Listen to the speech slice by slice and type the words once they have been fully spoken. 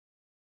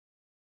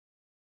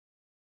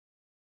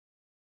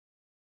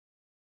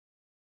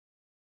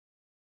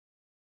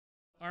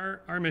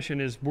Our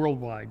mission is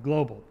worldwide,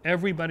 global.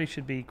 Everybody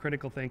should be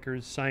critical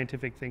thinkers,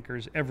 scientific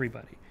thinkers,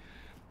 everybody.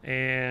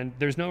 And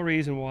there's no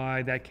reason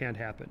why that can't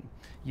happen.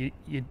 You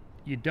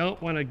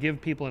don't want to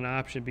give people an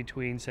option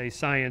between, say,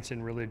 science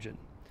and religion.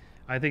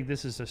 I think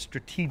this is a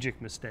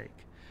strategic mistake.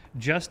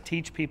 Just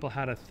teach people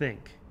how to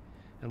think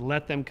and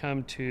let them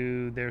come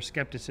to their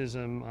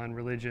skepticism on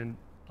religion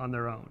on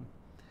their own.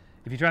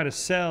 If you try to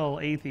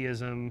sell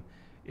atheism,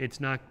 it's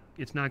not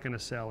going to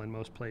sell in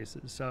most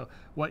places. So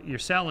what you're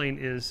selling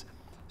is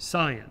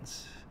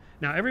science.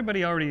 Now,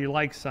 everybody already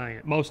likes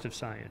science, most of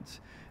science.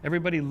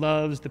 Everybody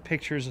loves the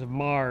pictures of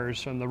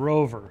Mars from the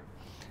rover,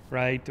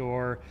 right?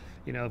 Or,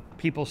 you know,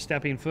 people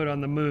stepping foot on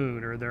the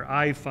moon, or their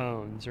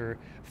iPhones, or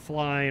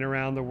flying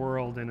around the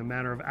world in a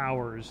matter of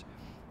hours.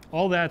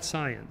 All that's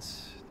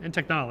science, and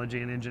technology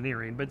and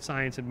engineering, but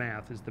science and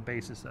math is the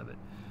basis of it.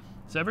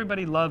 So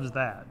everybody loves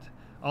that.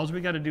 All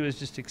we got to do is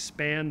just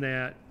expand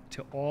that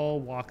to all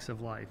walks of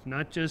life,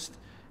 not just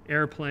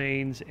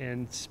airplanes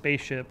and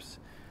spaceships,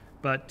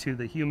 but to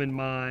the human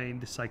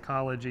mind,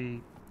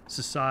 psychology,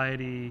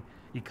 society,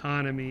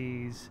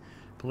 economies,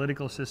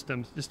 political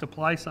systems. Just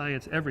apply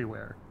science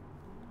everywhere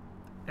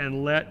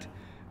and let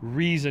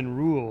reason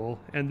rule,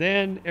 and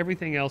then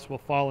everything else will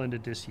fall into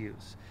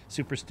disuse.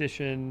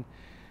 Superstition,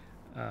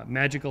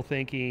 magical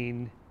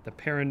thinking, the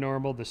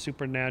paranormal, the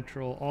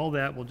supernatural, all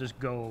that will just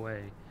go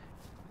away.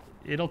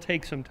 It'll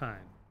take some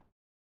time.